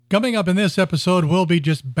Coming up in this episode, we'll be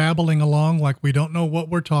just babbling along like we don't know what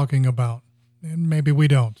we're talking about. And maybe we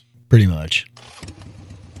don't. Pretty much.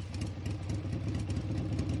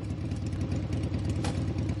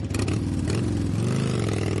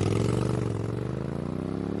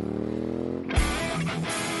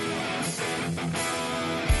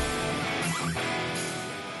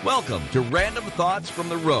 Welcome to Random Thoughts from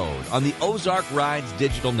the Road on the Ozark Rides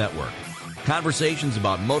Digital Network. Conversations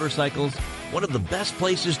about motorcycles, one of the best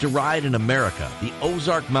places to ride in America, the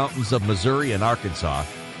Ozark Mountains of Missouri and Arkansas,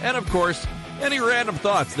 and of course, any random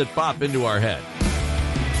thoughts that pop into our head.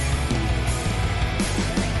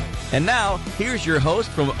 And now, here's your host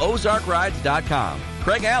from OzarkRides.com,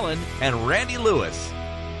 Craig Allen and Randy Lewis.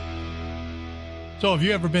 So have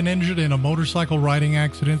you ever been injured in a motorcycle riding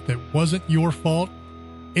accident that wasn't your fault?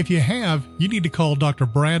 If you have, you need to call Dr.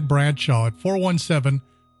 Brad Bradshaw at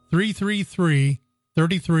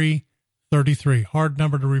 417-333-3333. Hard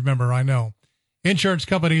number to remember, I know. Insurance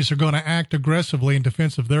companies are going to act aggressively in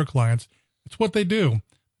defense of their clients. It's what they do.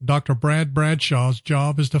 Dr. Brad Bradshaw's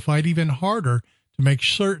job is to fight even harder to make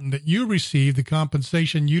certain that you receive the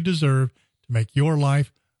compensation you deserve to make your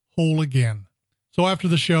life whole again. So after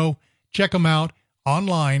the show, check him out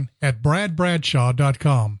online at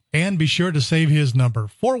bradbradshaw.com and be sure to save his number,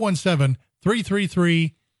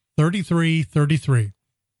 417-333-3333.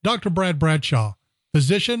 Dr. Brad Bradshaw,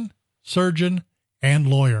 physician, surgeon, and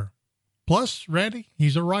lawyer. Plus, Randy,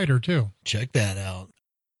 he's a writer too. Check that out.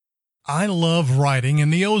 I love riding in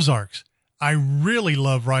the Ozarks. I really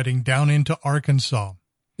love riding down into Arkansas.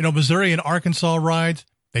 You know, Missouri and Arkansas rides,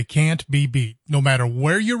 they can't be beat. No matter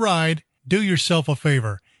where you ride, do yourself a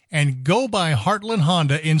favor and go by Heartland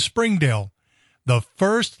Honda in Springdale, the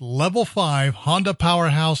first Level 5 Honda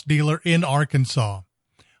powerhouse dealer in Arkansas.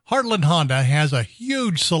 Heartland Honda has a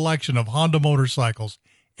huge selection of Honda motorcycles,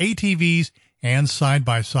 ATVs, and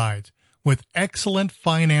side-by-sides with excellent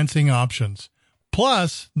financing options.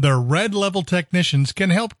 Plus, their red level technicians can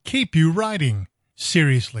help keep you riding.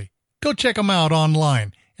 Seriously, go check them out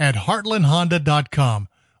online at heartlandhonda.com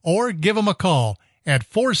or give them a call at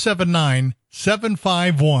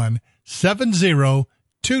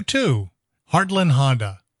 479-751-7022. Heartland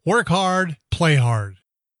Honda. Work hard, play hard.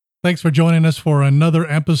 Thanks for joining us for another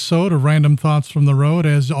episode of Random Thoughts from the Road.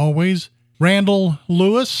 As always, Randall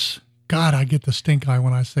Lewis. God, I get the stink eye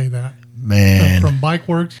when I say that. Man. From Bike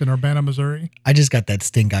Works in Urbana, Missouri. I just got that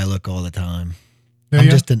stink eye look all the time. Do I'm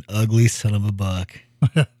ya? just an ugly son of a buck.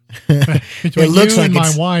 Between It looks you like and my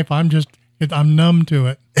it's- wife, I'm numb to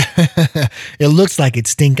it. It looks like it's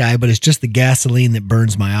stink eye, but it's just the gasoline that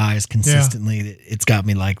burns my eyes consistently. It's got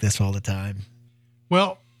me like this all the time.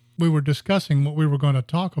 Well, we were discussing what we were going to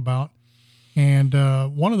talk about, and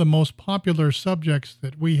one of the most popular subjects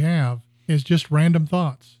that we have is just random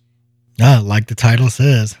thoughts. Like the title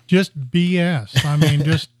says. Just BS. I mean,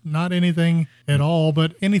 just not anything at all,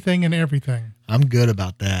 but anything and everything. I'm good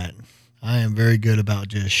about that. I am very good about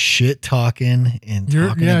just shit talking and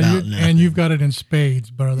talking about nothing. And you've got it in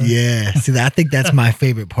spades, brother. Yeah. See, I think that's my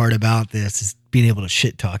favorite part about this is being able to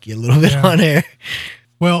shit talk you a little bit Yeah. on air.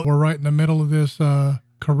 Well, we're right in the middle of this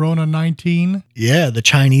Corona-19, Yeah, the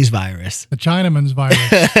Chinese virus. the Chinaman's virus.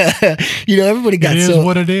 Everybody got It is so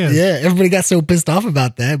what it is. Yeah, everybody got so pissed off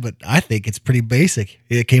about that, but I think it's pretty basic.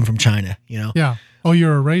 It came from China, Yeah. Oh,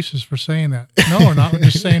 you're a racist for saying that. No, we're not. We're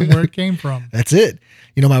just saying where it came from. That's it.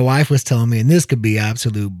 My wife was telling me, and this could be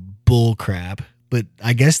absolute bull crap, but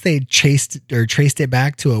I guess they traced it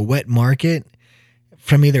back to a wet market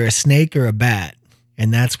from either a snake or a bat.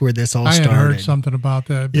 And that's where this all I had started. heard something about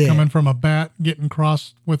that. Yeah. Coming from a bat, getting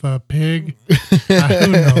crossed with a pig. Who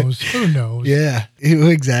knows? Who knows? Yeah. Who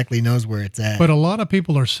exactly knows where it's at? But a lot of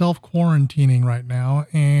people are self-quarantining right now.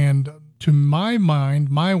 And to my mind,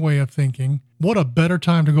 my way of thinking, what a better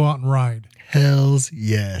time to go out and ride. Hells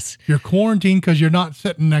yes. You're quarantined because you're not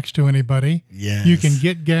sitting next to anybody. Yes. You can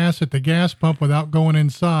get gas at the gas pump without going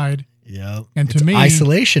inside. Yep. And to It's me,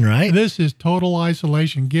 isolation, right? This is total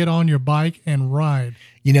isolation. Get on your bike and ride.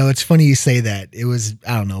 It's funny you say that. It was,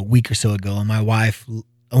 I don't know, a week or so ago, and my wife,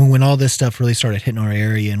 when all this stuff really started hitting our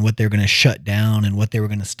area and what they were going to shut down and what they were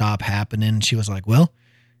going to stop happening, she was like, well,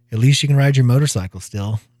 at least you can ride your motorcycle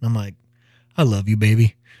still. And I'm like, I love you,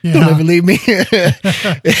 baby. Yeah. Don't ever leave me.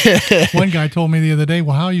 One guy told me the other day,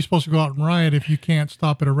 well, how are you supposed to go out and ride if you can't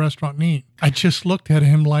stop at a restaurant and eat? I just looked at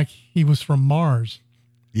him like he was from Mars.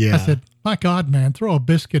 Yeah. I said, my God, man, throw a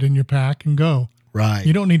biscuit in your pack and go. Right.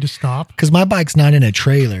 You don't need to stop. Because my bike's not in a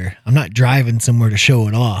trailer. I'm not driving somewhere to show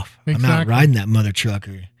it off. I'm Exactly. out riding that mother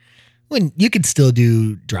trucker. When you could still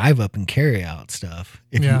do drive up and carry out stuff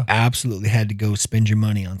if Yeah. you absolutely had to go spend your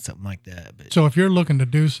money on something like that. But So if you're looking to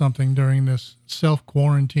do something during this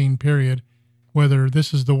self-quarantine period, whether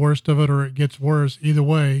this is the worst of it or it gets worse, either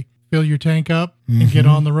way, fill your tank up and get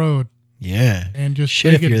on the road yeah, and just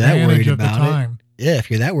shit, take if you're that advantage worried of the about time. it, yeah, if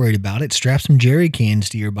you're that worried about it, strap some jerry cans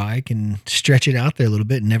to your bike and stretch it out there a little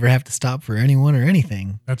bit and never have to stop for anyone or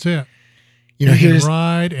anything. That's it. You know, You can here's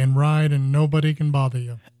ride and nobody can bother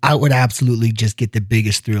you. I would absolutely just get the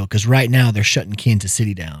biggest thrill because right now they're shutting Kansas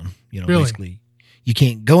City down. You know, Really? basically, you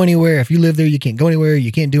can't go anywhere. If you live there, you can't go anywhere.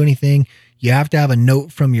 You can't do anything. You have to have a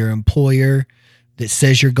note from your employer that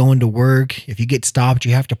says you're going to work. If you get stopped,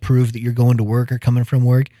 you have to prove that you're going to work or coming from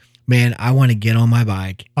work. Man, I want to get on my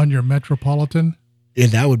bike. On your Metropolitan, Yeah,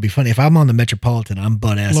 that would be funny. If I'm on the Metropolitan, I'm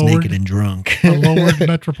butt ass Lowered? naked and drunk. a lowered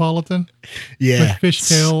Metropolitan Yeah. with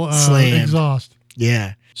fishtail Slammed. exhaust.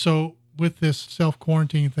 Yeah. So with this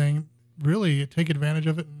self-quarantine thing, really take advantage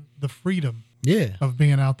of it, the freedom Yeah. of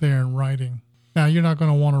being out there and riding. Now, you're not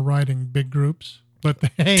going to want to ride in big groups, but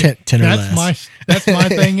hey, 10 or that's less. that's my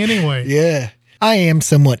thing anyway. Yeah. I am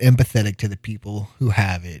somewhat empathetic to the people who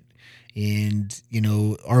have it and, you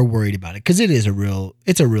know, are worried about it because it's a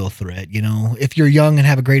real threat. You know, if you're young and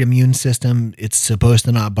have a great immune system, it's supposed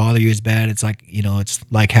to not bother you as bad. It's like, you know, it's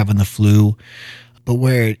like having the flu. But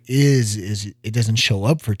where it is it doesn't show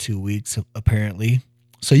up for 2 weeks, apparently.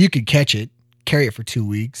 So you could catch it, carry it for 2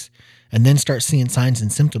 weeks, and then start seeing signs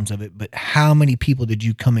and symptoms of it. But how many people did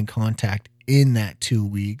you come in contact in that 2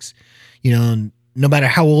 weeks? You know, no matter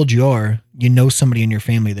how old you are, you know somebody in your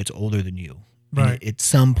family that's older than you. Right. And at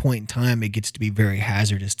some point in time, it gets to be very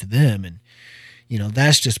hazardous to them. And, you know,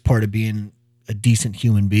 that's just part of being a decent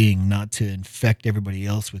human being, not to infect everybody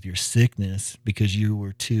else with your sickness because you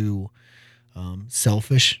were too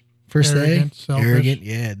selfish, per Arrogant, se. selfish. Arrogant.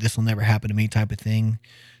 Yeah, this will never happen to me type of thing.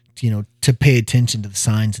 You know, to pay attention to the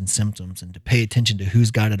signs and symptoms and to pay attention to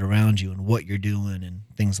who's got it around you and what you're doing and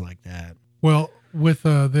things like that. Well, with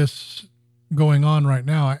this going on right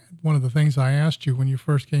now, one of the things I asked you when you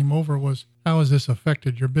first came over was, how has this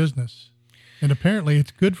affected your business? And apparently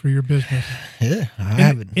it's good for your business. Yeah, I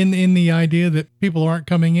haven't. In the idea that people aren't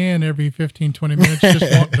coming in every 15, 20 minutes just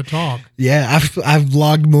wanting to talk. Yeah, I've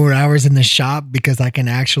logged more hours in the shop because I can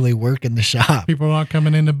actually work in the shop. People aren't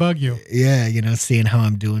coming in to bug you. Yeah, you know, seeing how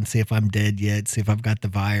I'm doing, see if I'm dead yet, see if I've got the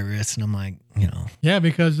virus. And I'm like, you know, Yeah,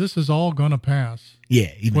 because this is all going to pass.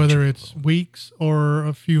 yeah. Whether it's weeks or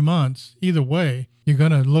a few months, either way, you're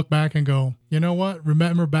going to look back and go, you know what?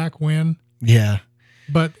 Remember back when? Yeah.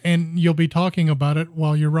 And you'll be talking about it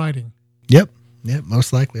while you're riding. Yep.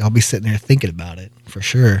 Most likely. I'll be sitting there thinking about it for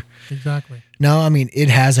sure. Exactly. No, I mean, it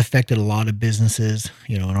has affected a lot of businesses,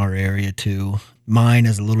 you know, in our area too. Mine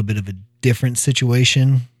is a little bit of a different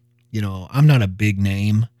situation. You know, I'm not a big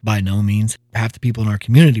name by no means. Half the people in our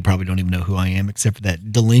community probably don't even know who I am, except for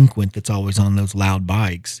that delinquent that's always on those loud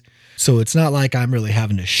bikes. So it's not like I'm really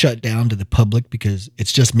having to shut down to the public because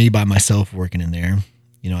it's just me by myself working in there.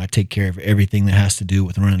 You know, I take care of everything that has to do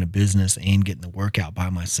with running a business and getting the work out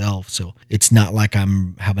by myself. So it's not like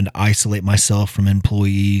I'm having to isolate myself from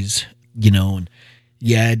employees, you know. And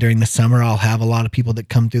yeah, during the summer, I'll have a lot of people that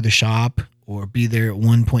come through the shop or be there at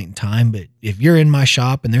one point in time. But if you're in my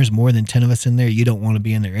shop and there's more than 10 of us in there, you don't want to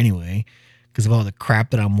be in there anyway because of all the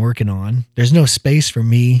crap that I'm working on. There's no space for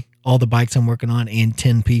me, all the bikes I'm working on, and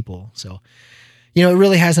 10 people. So, you know, it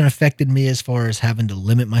really hasn't affected me as far as having to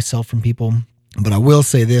limit myself from people. But I will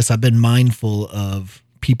say this, I've been mindful of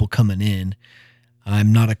people coming in.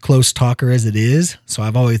 I'm not a close talker as it is, so I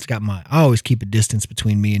always keep a distance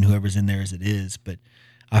between me and whoever's in there as it is. But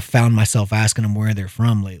I found myself asking them where they're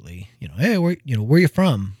from lately. You know, hey, where you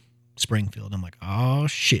from? Springfield. I'm like, oh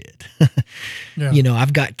shit. Yeah. You know,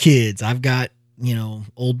 I've got kids, I've got, you know,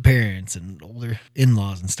 old parents and older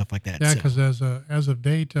in-laws and stuff like that. Yeah, So, because as of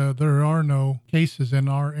date, there are no cases in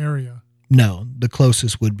our area. no, the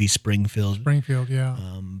closest would be Springfield. Springfield, yeah.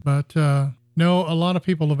 But no, a lot of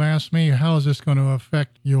people have asked me, how is this going to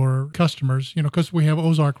affect your customers? You know, because we have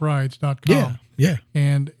ozarkrides.com. Yeah.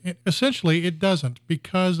 And essentially it doesn't,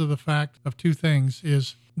 because of the fact of two things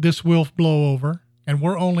is this will blow over, and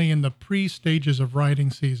we're only in the pre-stages of riding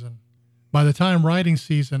season. By the time riding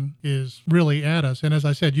season is really at us, and as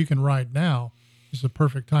I said, you can ride now, is the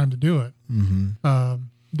perfect time to do it. Mm-hmm.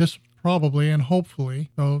 This probably and hopefully,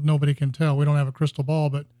 though nobody can tell, we don't have a crystal ball,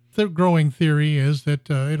 but the growing theory is that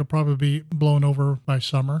it'll probably be blown over by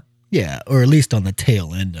summer. Yeah, or at least on the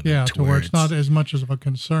tail end of it. Yeah, to where it's not as much of a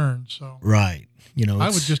concern. So Right. You know, I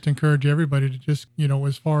would just encourage everybody to just, you know,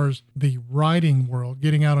 as far as the riding world,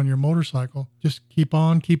 getting out on your motorcycle, just keep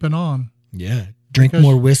on keeping on. Yeah. Drink Because-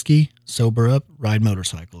 more whiskey, sober up, ride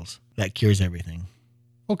motorcycles. That cures everything.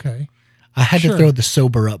 Okay. I had Sure. to throw the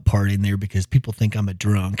sober up part in there because people think I'm a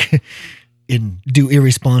drunk and do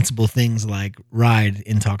irresponsible things like ride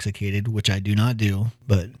intoxicated, which I do not do.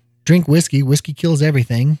 But drink whiskey. Whiskey kills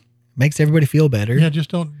everything. Makes everybody feel better. Yeah, just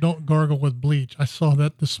don't gargle with bleach. I saw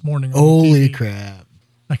that this morning. On Holy TV. crap.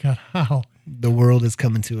 I got how. The world is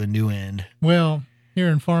coming to a new end. Well, here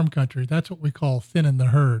in farm country, that's what we call thinning the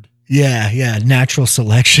herd. Yeah. Natural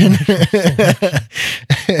selection.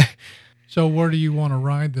 So where do you want to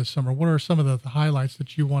ride this summer? What are some of the highlights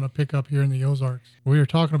that you want to pick up here in the Ozarks? We were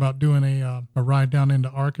talking about doing a ride down into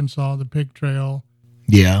Arkansas, the Pig Trail,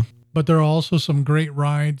 Yeah. but there are also some great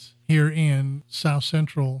rides here in South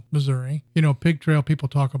Central Missouri. You know, Pig Trail, people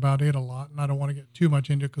talk about it a lot, and I don't want to get too much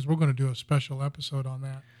into it because we're going to do a special episode on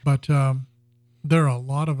that. But there are a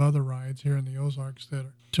lot of other rides here in the Ozarks that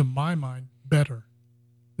are, to my mind, better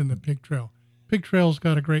than the Pig Trail. Pig Trail's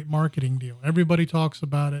got a great marketing deal. Everybody talks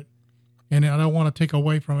about it. And I don't want to take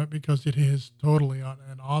away from it because it is totally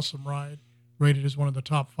an awesome ride, rated as one of the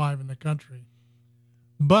top 5 in the country.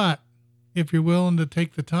 But if you're willing to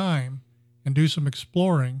take the time and do some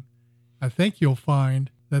exploring, I think you'll find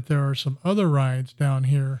that there are some other rides down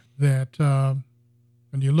here that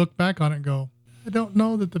when you look back on it and go, I don't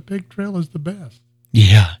know that the Pig Trail is the best.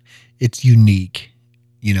 Yeah. It's unique.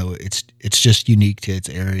 You know, it's just unique to its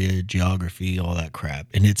area, geography, all that crap.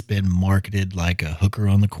 And it's been marketed like a hooker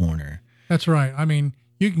on the corner. That's right. I mean,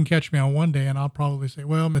 you can catch me on one day and I'll probably say,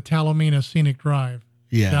 well, the Talomina Scenic Drive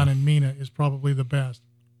down in Mina is probably the best.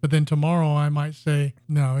 But then tomorrow I might say,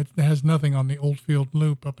 no, it has nothing on the Oldfield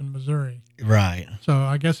Loop up in Missouri. Right. So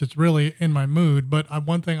I guess it's really in my mood. But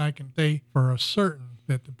one thing I can say for a certain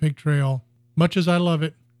that the Pig Trail, much as I love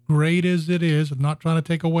it, great as it is, I'm not trying to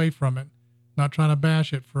take away from it, not trying to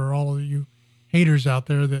bash it for all of you haters out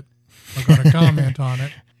there that are going to comment on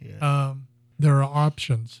it. Yeah. There are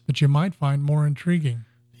options that you might find more intriguing.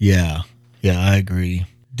 Yeah, I agree.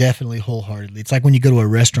 Definitely wholeheartedly. It's like when you go to a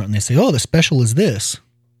restaurant and they say, oh, the special is this.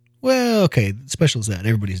 Well, okay, the special is that.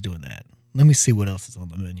 Everybody's doing that. Let me see what else is on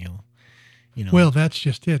the menu. You know, Well, that's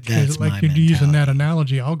just it. 'Cause That's like my you're using that mentality.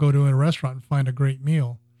 analogy, I'll go to a restaurant and find a great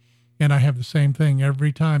meal. And I have the same thing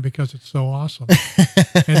every time because it's so awesome.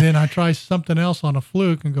 And then I try something else on a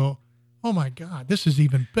fluke and go, oh my God, this is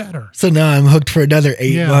even better. so now I'm hooked for another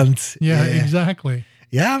 8 months. Yeah, exactly.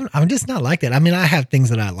 Yeah, I'm just not like that. I mean, I have things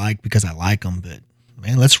that I like because I like them, but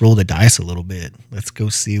man, let's roll the dice a little bit. Let's go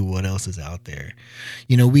see what else is out there.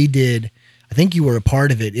 You know, we did, I think you were a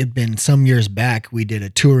part of it. It'd been some years back. We did a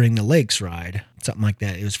Touring the Lakes ride, something like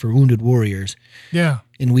that. It was for Wounded Warriors. Yeah.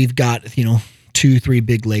 And we've got, 2-3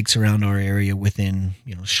 big lakes around our area within,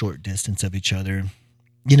 short distance of each other.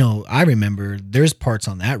 I remember there's parts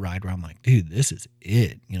on that ride where I'm like, dude, this is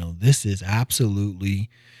it. This is absolutely,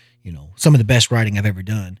 some of the best riding I've ever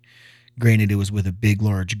done. Granted, it was with a big,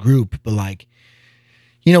 large group, but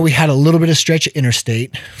we had a little bit of stretch of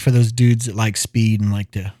interstate for those dudes that like speed and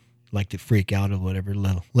like to freak out or whatever,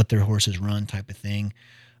 let their horses run type of thing.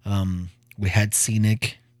 We had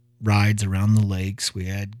scenic rides around the lakes. We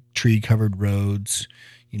had tree covered roads.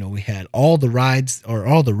 We had all the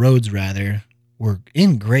roads rather were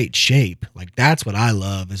in great shape. Like that's what I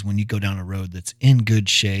love is when you go down a road that's in good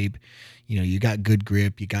shape. You got good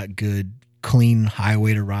grip, you got good clean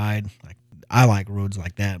highway to ride. Like I like roads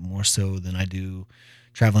like that more so than I do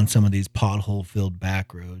traveling some of these pothole filled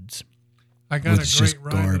back roads. I got It's a just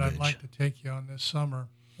great ride that I'd garbage. like to take you on this summer.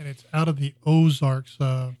 And it's out of the Ozarks.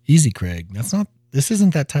 Easy, Craig. This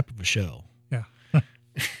isn't that type of a show. Yeah.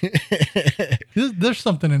 There's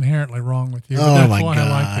something inherently wrong with you. But Oh that's my why I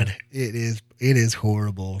like God. It is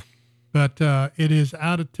horrible. But it is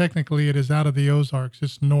out of the Ozarks.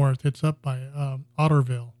 It's north. It's up by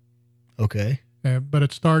Otterville. Okay. But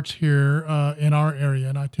it starts here in our area,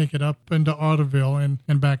 and I take it up into Otterville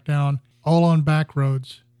and back down, all on back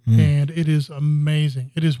roads. And it is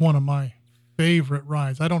amazing. It is one of my favorite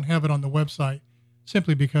rides. I don't have it on the website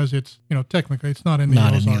simply because it's, technically it's not in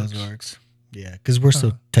the Ozarks. Yeah, because we're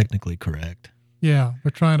so technically correct. Yeah,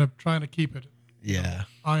 we're trying to keep it Yeah.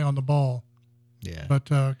 eye on the ball. Yeah. But,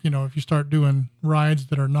 if you start doing rides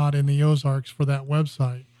that are not in the Ozarks for that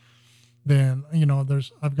website, then,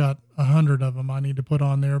 I've got 100 of them I need to put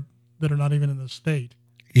on there that are not even in the state.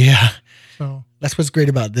 Yeah. So, That's what's great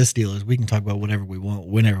about this deal is we can talk about whatever we want,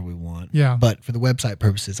 whenever we want. yeah. But for the website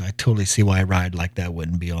purposes, I totally see why a ride like that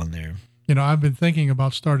wouldn't be on there. I've been thinking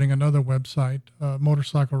about starting another website,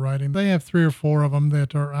 motorcycle riding. They have 3 or 4 of them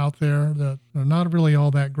that are out there that are not really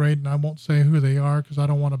all that great. And I won't say who they are because I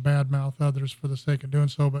don't want to badmouth others for the sake of doing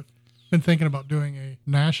so. But been thinking about doing a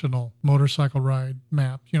national motorcycle ride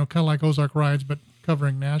map, kind of like Ozark Rides, but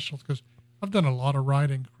covering nationals, because I've done a lot of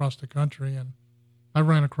riding across the country, and I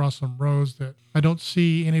ran across some roads that I don't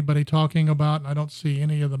see anybody talking about, and I don't see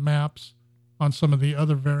any of the maps on some of the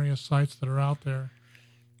other various sites that are out there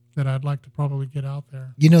that I'd like to probably get out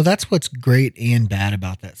there. That's what's great and bad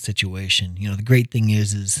about that situation. The great thing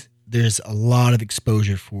is there's a lot of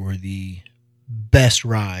exposure for the best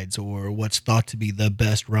rides, or what's thought to be the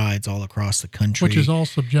best rides all across the country. Which is all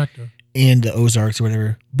subjective. And the Ozarks or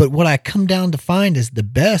whatever. But what I come down to find is the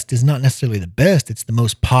best is not necessarily the best. It's the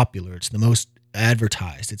most popular. It's the most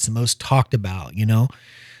advertised. It's the most talked about,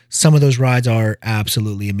 Some of those rides are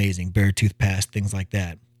absolutely amazing. Beartooth Pass, things like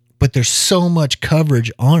that. But there's so much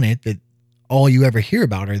coverage on it that all you ever hear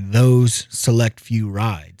about are those select few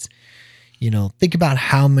rides. Think about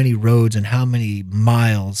how many roads and how many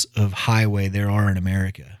miles of highway there are in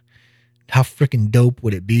America. How freaking dope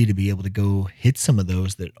would it be to be able to go hit some of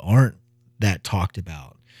those that aren't that talked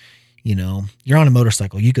about? You're on a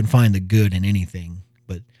motorcycle. You can find the good in anything,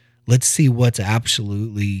 but let's see what's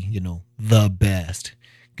absolutely, the best.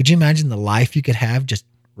 Could you imagine the life you could have just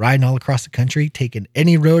riding all across the country, taking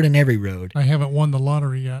any road and every road? I haven't won the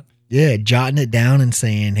lottery yet. Yeah, jotting it down and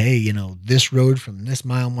saying, hey, this road from this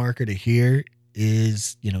mile marker to here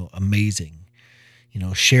is, amazing.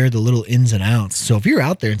 Share the little ins and outs. So if you're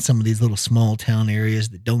out there in some of these little small town areas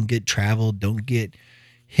that don't get traveled, don't get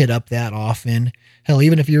hit up that often, hell,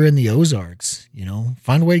 even if you're in the Ozarks,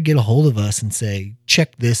 find a way to get a hold of us and say,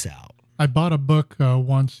 check this out. I bought a book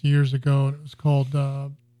once years ago. It was called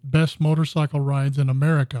Best Motorcycle Rides in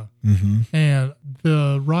America. Mm-hmm. And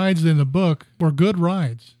the rides in the book were good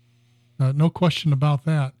rides. No question about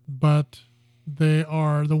that. But they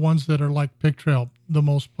are the ones that are like Pig Trail, the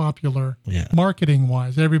most popular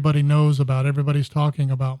marketing-wise. Everybody knows about, everybody's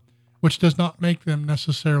talking about, which does not make them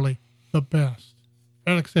necessarily the best.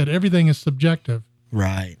 Like I said, everything is subjective.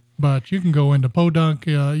 Right. But you can go into Podunk,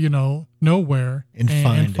 nowhere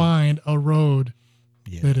and find a road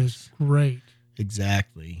that is great.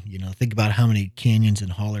 Exactly. Think about how many canyons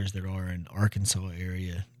and hollers there are in Arkansas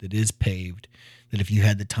area that is paved, that if you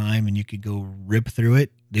had the time and you could go rip through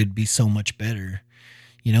it, it'd be so much better.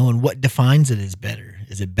 And what defines it as better?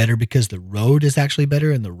 Is it better because the road is actually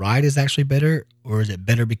better and the ride is actually better? Or is it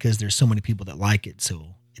better because there's so many people that like it,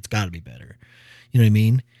 so it's got to be better? You know what I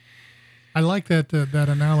mean? I like that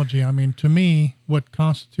analogy. I mean, to me, what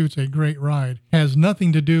constitutes a great ride has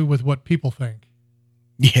nothing to do with what people think.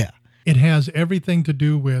 Yeah. It has everything to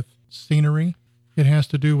do with scenery. It has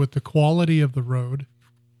to do with the quality of the road.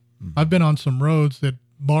 I've been on some roads that,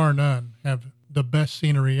 bar none, have the best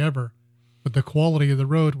scenery ever, but the quality of the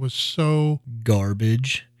road was so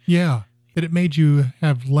garbage. Yeah, that it made you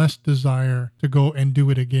have less desire to go and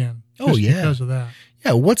do it again. Because of that.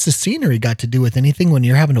 Yeah, what's the scenery got to do with anything when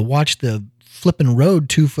you're having to watch the flipping road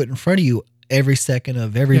 2 foot in front of you every second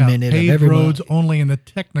of every minute of every roads month? Only in the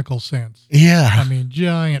technical sense. Yeah. I mean,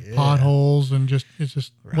 giant potholes and it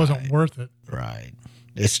just wasn't worth it. Right.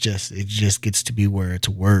 It just gets to be where it's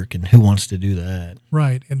work, and who wants to do that?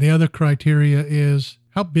 Right. And the other criteria is,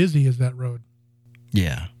 how busy is that road?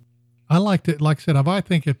 Yeah. I liked it. Like I said, I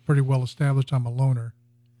think it's pretty well established. I'm a loner,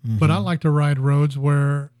 but I like to ride roads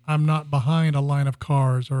where I'm not behind a line of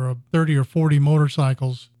cars or 30 or 40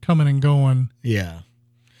 motorcycles coming and going. Yeah.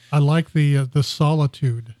 I like the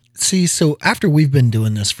solitude. See, so after we've been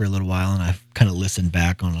doing this for a little while, and I've kind of listened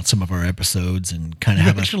back on some of our episodes and kind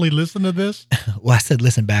of listen to this? Well, I said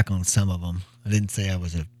listen back on some of them. I didn't say I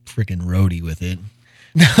was a freaking roadie with it.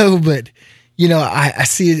 No, but, I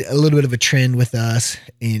see a little bit of a trend with us.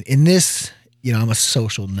 And in this, I'm a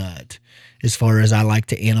social nut as far as I like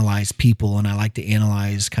to analyze people, and I like to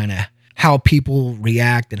analyze kind of how people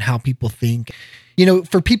react and how people think.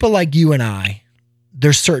 For people like you and I,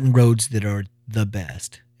 there's certain roads that are the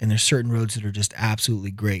best. And there's certain roads that are just absolutely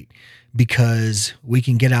great because we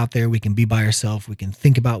can get out there, we can be by ourselves, we can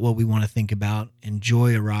think about what we want to think about,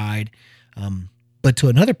 enjoy a ride. But to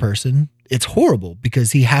another person, it's horrible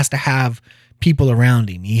because he has to have people around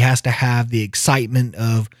him. He has to have the excitement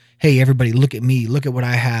of, hey, everybody, look at me, look at what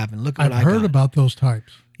I have, and look at what I got. I've heard about those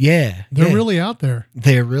types. Yeah. They're really out there.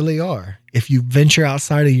 They really are. If you venture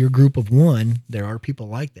outside of your group of one, there are people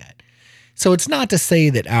like that. So it's not to say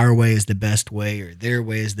that our way is the best way or their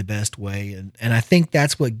way is the best way. And I think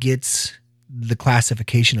that's what gets the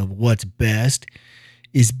classification of what's best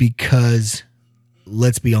is because,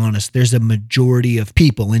 let's be honest, there's a majority of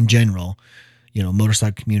people in general,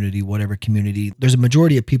 motorcycle community, whatever community, there's a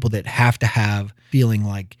majority of people that have to have feeling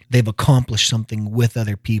like they've accomplished something with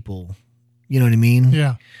other people. You know what I mean?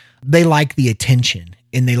 Yeah. They like the attention.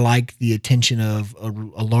 and they like the attention of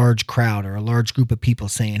a large crowd or a large group of people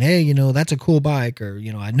saying, hey, you know, that's a cool bike, or,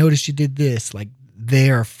 you know, I noticed you did this. Like, they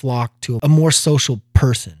are flocked to a more social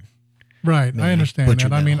person. Right. I understand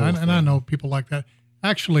that. I mean, whole and I thing. know people like that.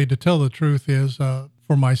 Actually, to tell the truth is,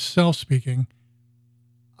 for myself speaking,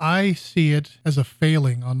 I see it as a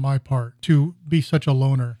failing on my part to be such a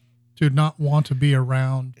loner, to not want to be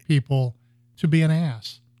around people, to be an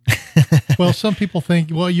ass. Well, some people think,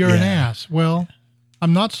 well, you're an Yeah. ass. Well,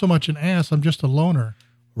 I'm not so much an ass. I'm just a loner.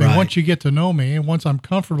 I mean, Right. once you get to know me and once I'm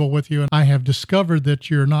comfortable with you and I have discovered that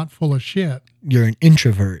you're not full of shit, You're an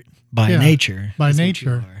introvert by Yeah, nature. by That's what you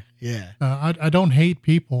nature. are. Yeah. I don't hate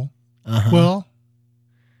people. Uh-huh. Well,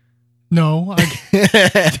 no, I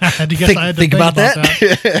had to think about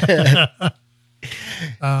that.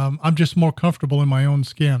 I'm just more comfortable in my own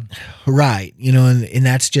skin. Right. You know, and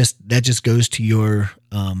that just goes to your,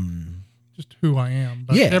 Just who I am.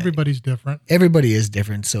 But Yeah. everybody's different. everybody is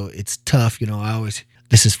different. So it's tough. You know,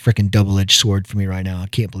 this is freaking double-edged sword for me right now. I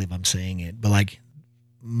can't believe I'm saying it, but like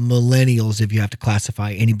millennials, if you have to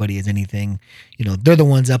classify anybody as anything, you know, they're the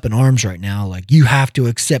ones up in arms right now. Like, you have to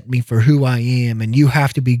accept me for who I am, and you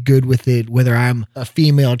have to be good with it, whether I'm a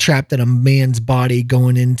female trapped in a man's body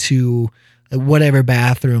going into whatever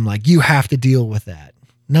bathroom. Like, you have to deal with that.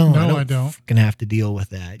 No, I don't fucking have to deal with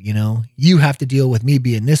that. You know, you have to deal with me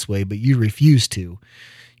being this way, but you refuse to,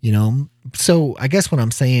 you know? So I guess what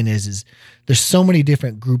I'm saying is there's so many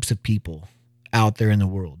different groups of people out there in the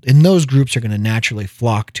world, and those groups are going to naturally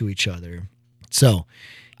flock to each other. So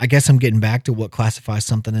I guess I'm getting back to what classifies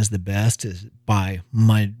something as the best is by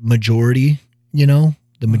my majority, you know,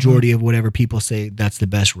 the majority of whatever people say that's the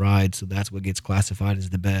best ride. So that's what gets classified as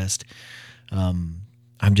the best. I'm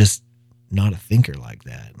just not a thinker like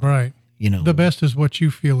that. Right. You know, The best is what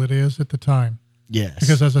you feel it is at the time. yes.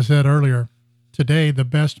 Because as I said earlier, today the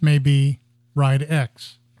best may be ride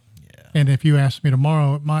X. Yeah. And if you ask me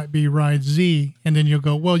tomorrow, it might be ride Z. And then you'll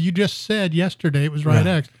go, well, you just said yesterday it was ride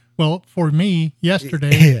Right. X. Well, for me,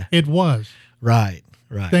 yesterday Yeah. it was. Right.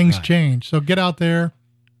 Things right. change. So get out there,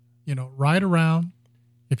 you know, ride around.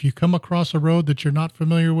 If you come across a road that you're not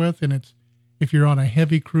familiar with, and if you're on a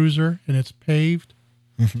heavy cruiser and it's paved,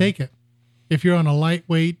 take it. If you're on a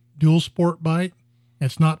lightweight dual sport bike,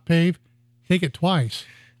 it's not paved, take it twice.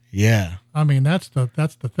 Yeah. I mean, that's the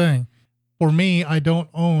thing. For me, I don't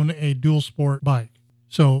own a dual sport bike.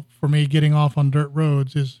 So for me, getting off on dirt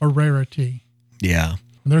roads is a rarity. Yeah.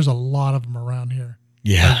 And there's a lot of them around here.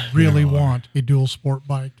 Yeah. I really there are. want a dual sport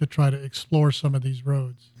bike to try to explore some of these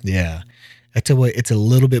roads. Yeah. I tell you what, it's a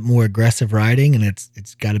little bit more aggressive riding, and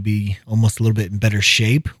it's got to be almost a little bit in better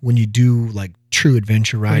shape when you do like true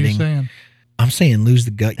adventure What are you riding. saying? I'm saying lose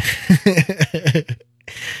the gut.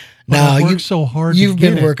 But No, I've worked so hard to you've get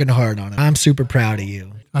been it. working hard on it. I'm super proud of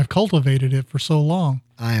you. I've cultivated it for so long.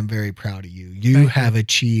 I am very proud of you. Thank You you. have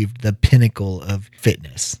achieved the pinnacle of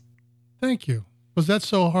fitness. Thank you. Was that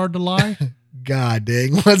so hard to lie? God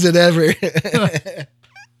dang, was it ever?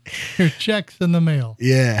 Your check's in the mail.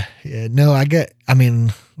 Yeah. No, I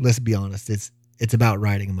mean, let's be honest. It's about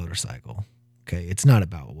riding a motorcycle. Okay. It's not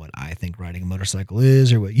about what I think riding a motorcycle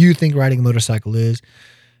is or what you think riding a motorcycle is.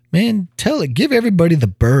 Man, give everybody the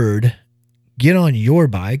bird, get on your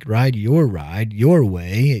bike, ride your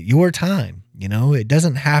way at your time. You know, it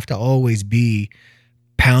doesn't have to always be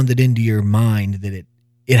pounded into your mind that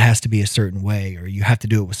it has to be a certain way, or you have to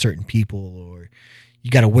do it with certain people, or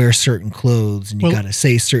you got to wear certain clothes and you Well, got to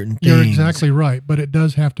say certain things. You're exactly right, but it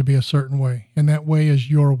does have to be a certain way, and that way is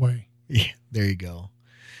your way. Yeah, there you go.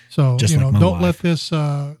 So, Just you like know, my don't wife. let this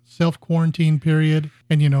self-quarantine period,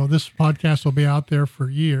 and, you know, this podcast will be out there for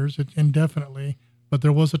years, indefinitely, but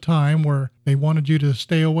there was a time where they wanted you to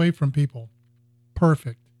stay away from people.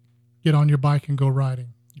 Perfect. Get on your bike and go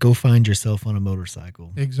riding. Go find yourself on a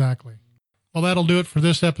motorcycle. Exactly. Well, that'll do it for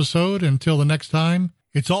this episode. Until the next time,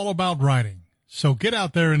 it's all about riding. So get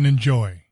out there and enjoy.